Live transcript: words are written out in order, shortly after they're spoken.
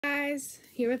Guys,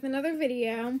 here with another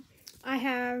video. I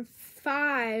have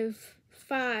five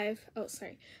Funko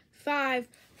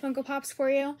Pops for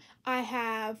you. I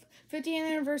have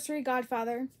 50th anniversary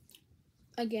Godfather,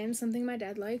 again something my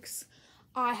dad likes.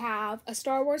 I have a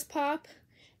Star Wars pop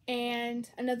and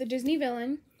another Disney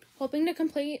villain, hoping to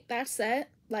complete that set,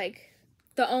 like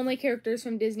the only characters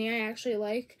from Disney I actually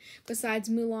like besides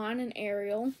Mulan and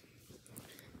Ariel.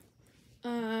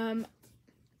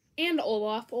 And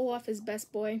Olaf. Olaf is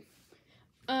best boy.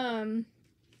 I'll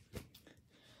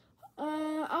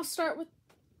start with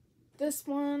this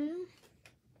one.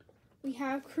 We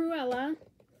have Cruella.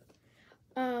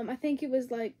 I think it was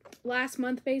like last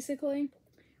month basically.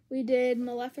 We did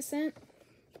Maleficent.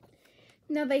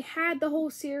 Now they had the whole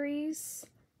series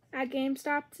at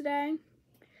GameStop today,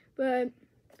 but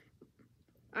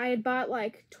I had bought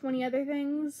like 20 other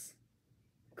things.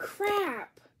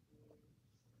 Crap!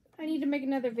 I need to make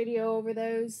another video over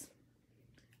those.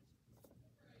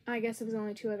 I guess it was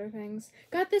only 2 other things.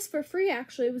 Got this for free,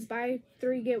 actually. It was buy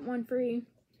 3, get 1 free.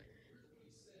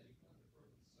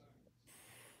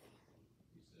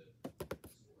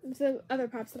 The other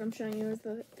pops that I'm showing you is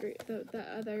the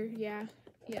other,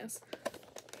 yes.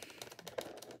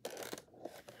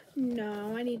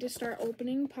 No, I need to start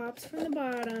opening pops from the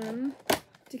bottom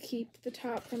to keep the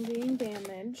top from being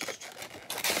damaged.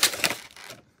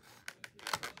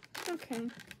 Okay.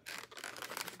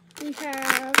 We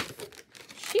have,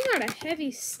 she got a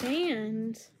heavy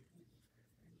stand.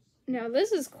 Now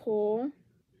this is cool.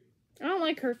 I don't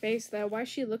like her face though. Why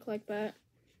she look like that?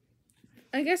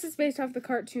 I guess it's based off the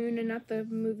cartoon and not the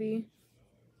movie.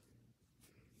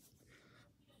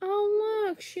 Oh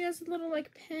look, she has a little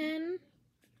like pen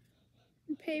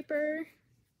and paper.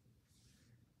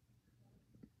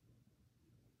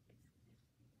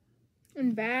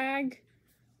 And bag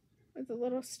with a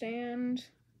little stand.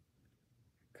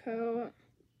 Coat.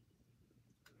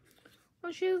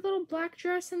 Oh, she has a little black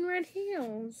dress and red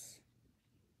heels.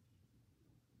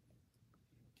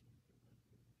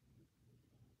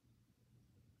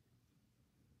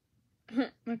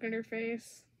 Look at her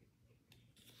face.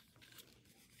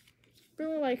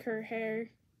 Really like her hair.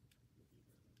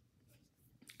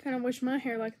 Kind of wish my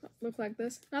hair looked like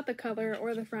this. Not the color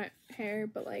or the front hair,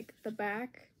 but like the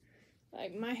back.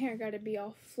 Like my hair got to be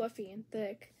all fluffy and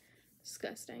thick.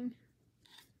 Disgusting.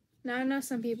 Now I know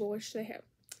some people wish they have.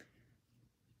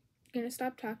 I'm gonna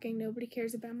stop talking. Nobody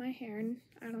cares about my hair, and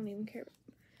I don't even care.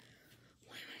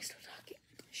 Why am I still talking?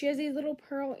 She has these little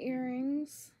pearl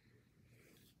earrings.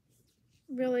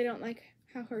 Really don't like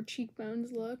how her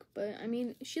cheekbones look, but I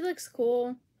mean, she looks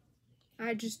cool.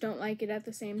 I just don't like it at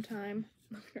the same time.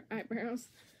 Look at her eyebrows.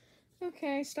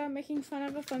 Okay, stop making fun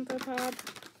of a Funko Pop.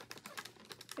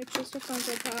 It's just a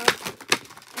Funko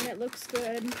Pop, and it looks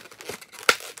good.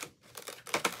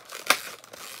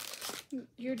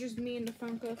 You're just mean to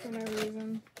Funko for no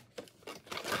reason.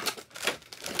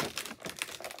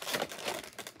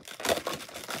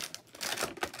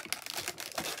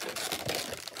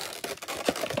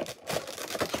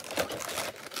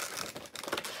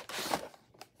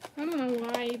 I don't know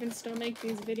why I even still make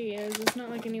these videos. It's not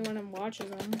like anyone watches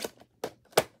them.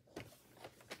 I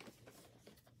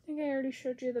think I already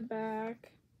showed you the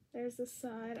back. There's the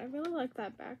side. I really like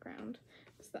that background.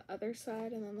 It's the other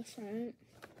side and then the front.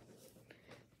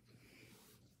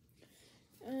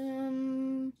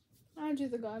 I'll do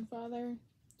the Godfather.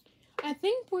 I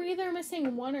think we're either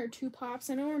missing 1 or 2 pops.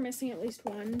 I know we're missing at least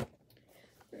 1.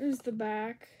 There's the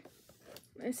back.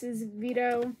 This is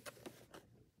Vito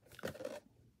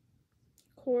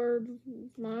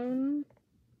Corleone.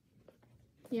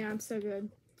 Yeah, I'm so good.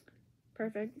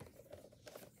 Perfect.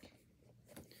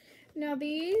 Now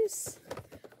these,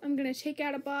 I'm gonna take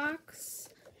out a box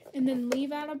and then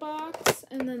leave out a box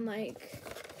and then like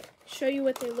show you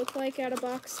what they look like out of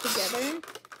box together.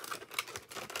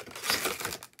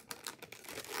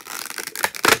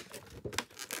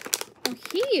 Oh,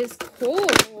 he is cool.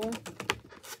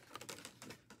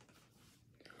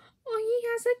 Oh, he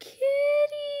has a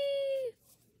kitty.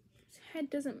 His head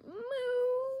doesn't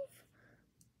move.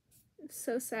 It's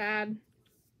so sad.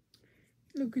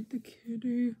 Look at the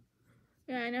kitty.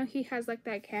 Yeah, I know he has like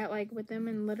that cat like with him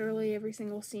in literally every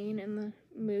single scene in the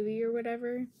movie or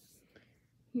whatever.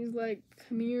 He's like,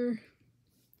 come here.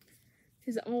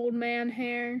 His old man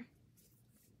hair.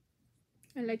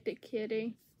 I like the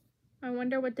kitty. I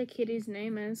wonder what the kitty's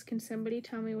name is. Can somebody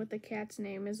tell me what the cat's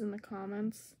name is in the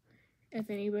comments? If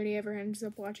anybody ever ends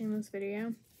up watching this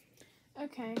video.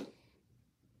 Okay.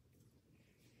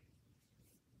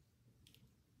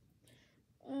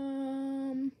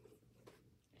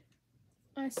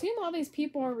 I assume all these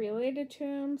people are related to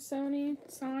him. Sonny.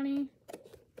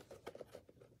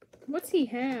 What's he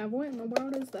have? What in the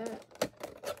world is that?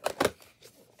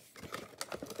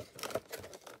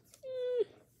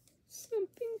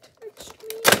 Something touched me.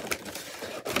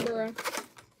 Bruh.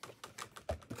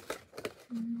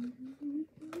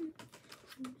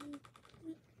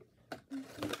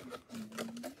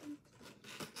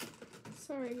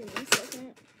 Sorry, give me a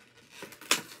second.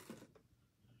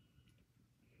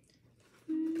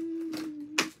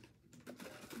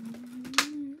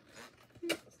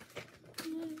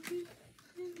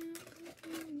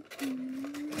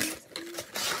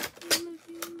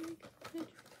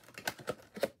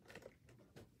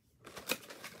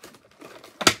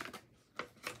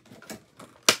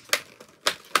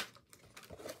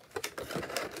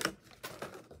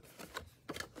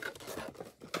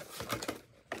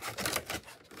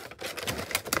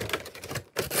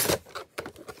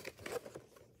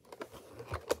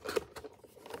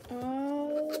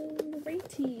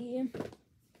 Alrighty.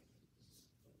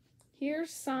 Here's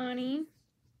Sony,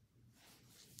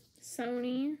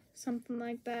 something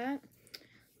like that.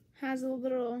 Has a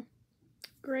little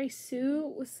gray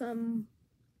suit with some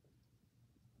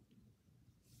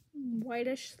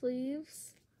whitish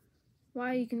sleeves.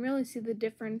 Wow, you can really see the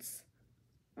difference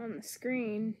on the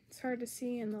screen. It's hard to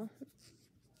see in the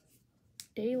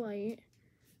daylight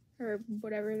or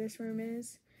whatever this room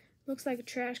is. Looks like a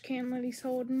trash can that he's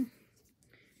holding.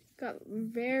 Got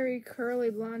very curly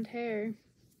blonde hair.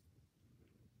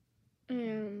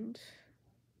 And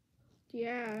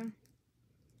yeah.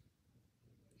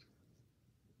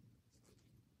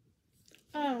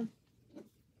 Oh.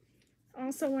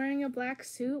 Also wearing a black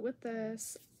suit with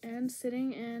this and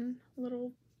sitting in a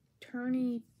little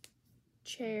turny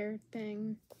chair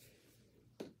thing.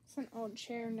 It's an old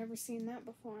chair. Never seen that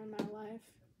before in my life.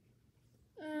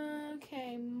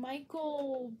 Okay,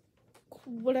 Michael,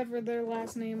 whatever their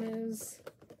last name is.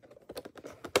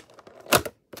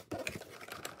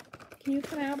 Can you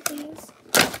come out, please?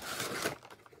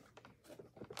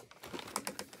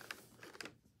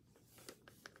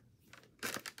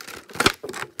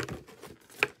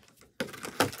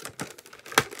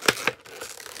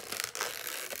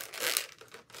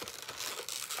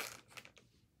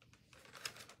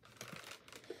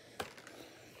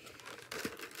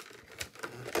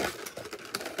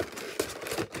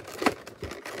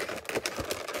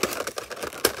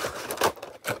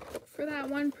 For that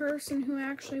one person who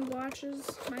actually watches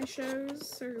my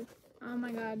shows, or, oh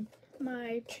my god,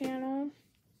 my channel.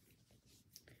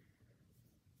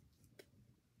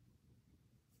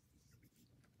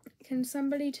 Can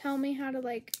somebody tell me how to,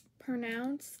 like,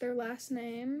 pronounce their last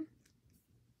name?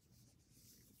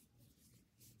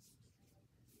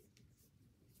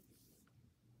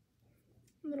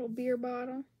 Little beer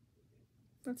bottle.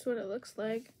 That's what it looks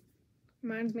like.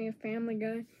 Reminds me of Family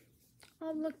Guy.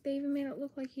 Oh, look, they even made it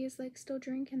look like he's, like, still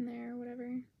drinking there or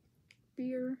whatever.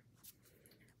 Beer.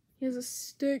 He has a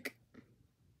stick.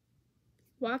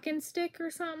 Walking stick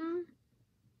or something?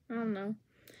 I don't know.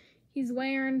 He's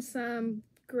wearing some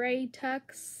gray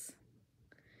tux.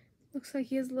 Looks like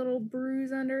he has a little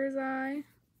bruise under his eye.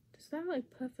 Does that, like,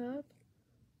 puff up?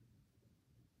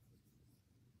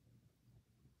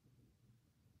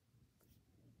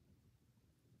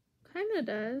 Kinda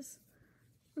does.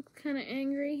 Looks kinda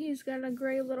angry. He's got a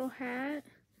gray little hat.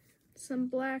 Some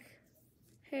black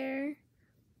hair.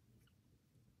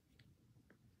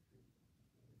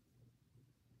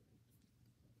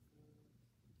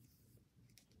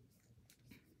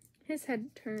 His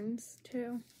head turns,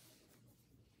 too.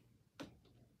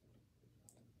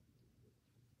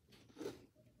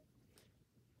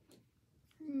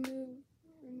 Remove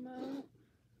remote.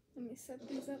 Let me set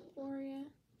these up for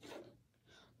you.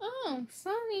 Oh,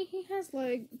 Sonny, he has,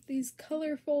 like, these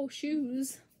colorful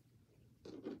shoes.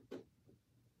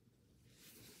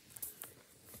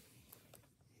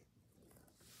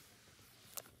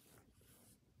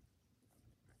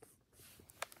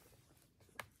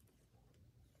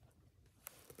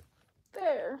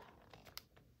 There.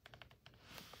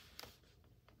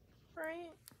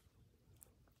 Right?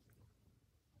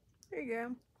 There you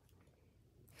go.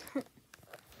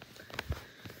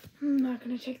 I'm not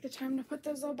going to take the time to put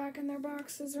those all back in their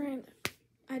boxes, right?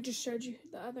 I just showed you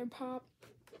the other pop.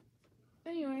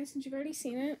 Anyway, since you've already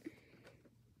seen it.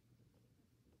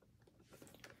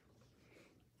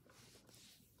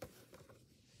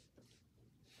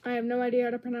 I have no idea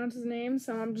how to pronounce his name,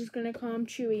 so I'm just going to call him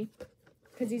Chewie.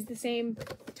 Because he's the same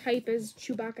type as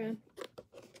Chewbacca.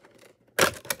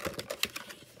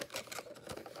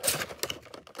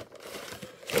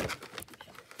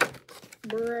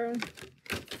 Bro.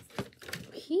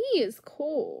 He is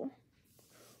cool.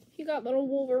 He got little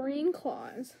Wolverine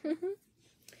claws.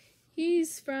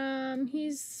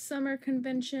 He's Summer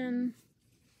Convention,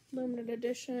 limited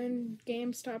edition,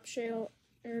 GameStop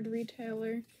shared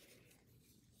retailer.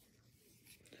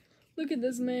 Look at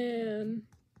this man.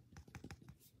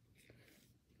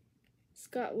 He's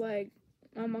got like,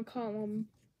 I'm gonna call them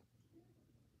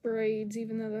braids,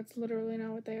 even though that's literally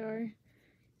not what they are.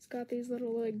 He's got these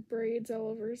little like braids all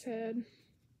over his head.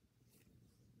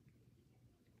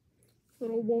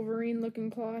 Little Wolverine looking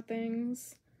claw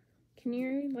things. Can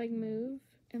you like move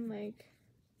in like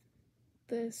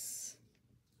this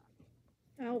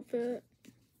outfit?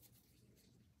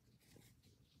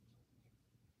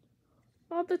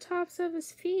 All the tops of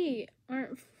his feet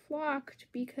aren't flocked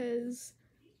because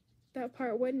that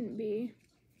part wouldn't be.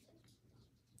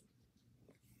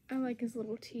 I like his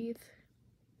little teeth.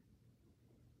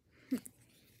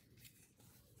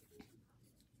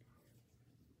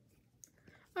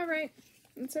 Alright,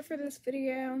 that's it for this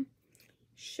video.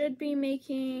 Should be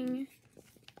making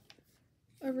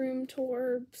a room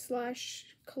tour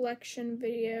 / collection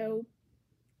video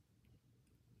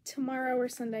tomorrow or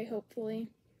Sunday,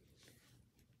 hopefully.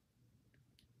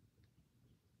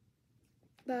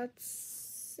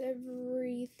 That's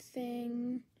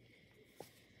everything.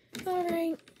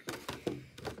 Alright.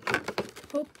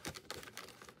 Hope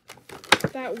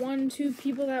that 1-2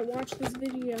 people that watched this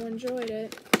video enjoyed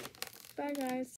it. Bye, guys.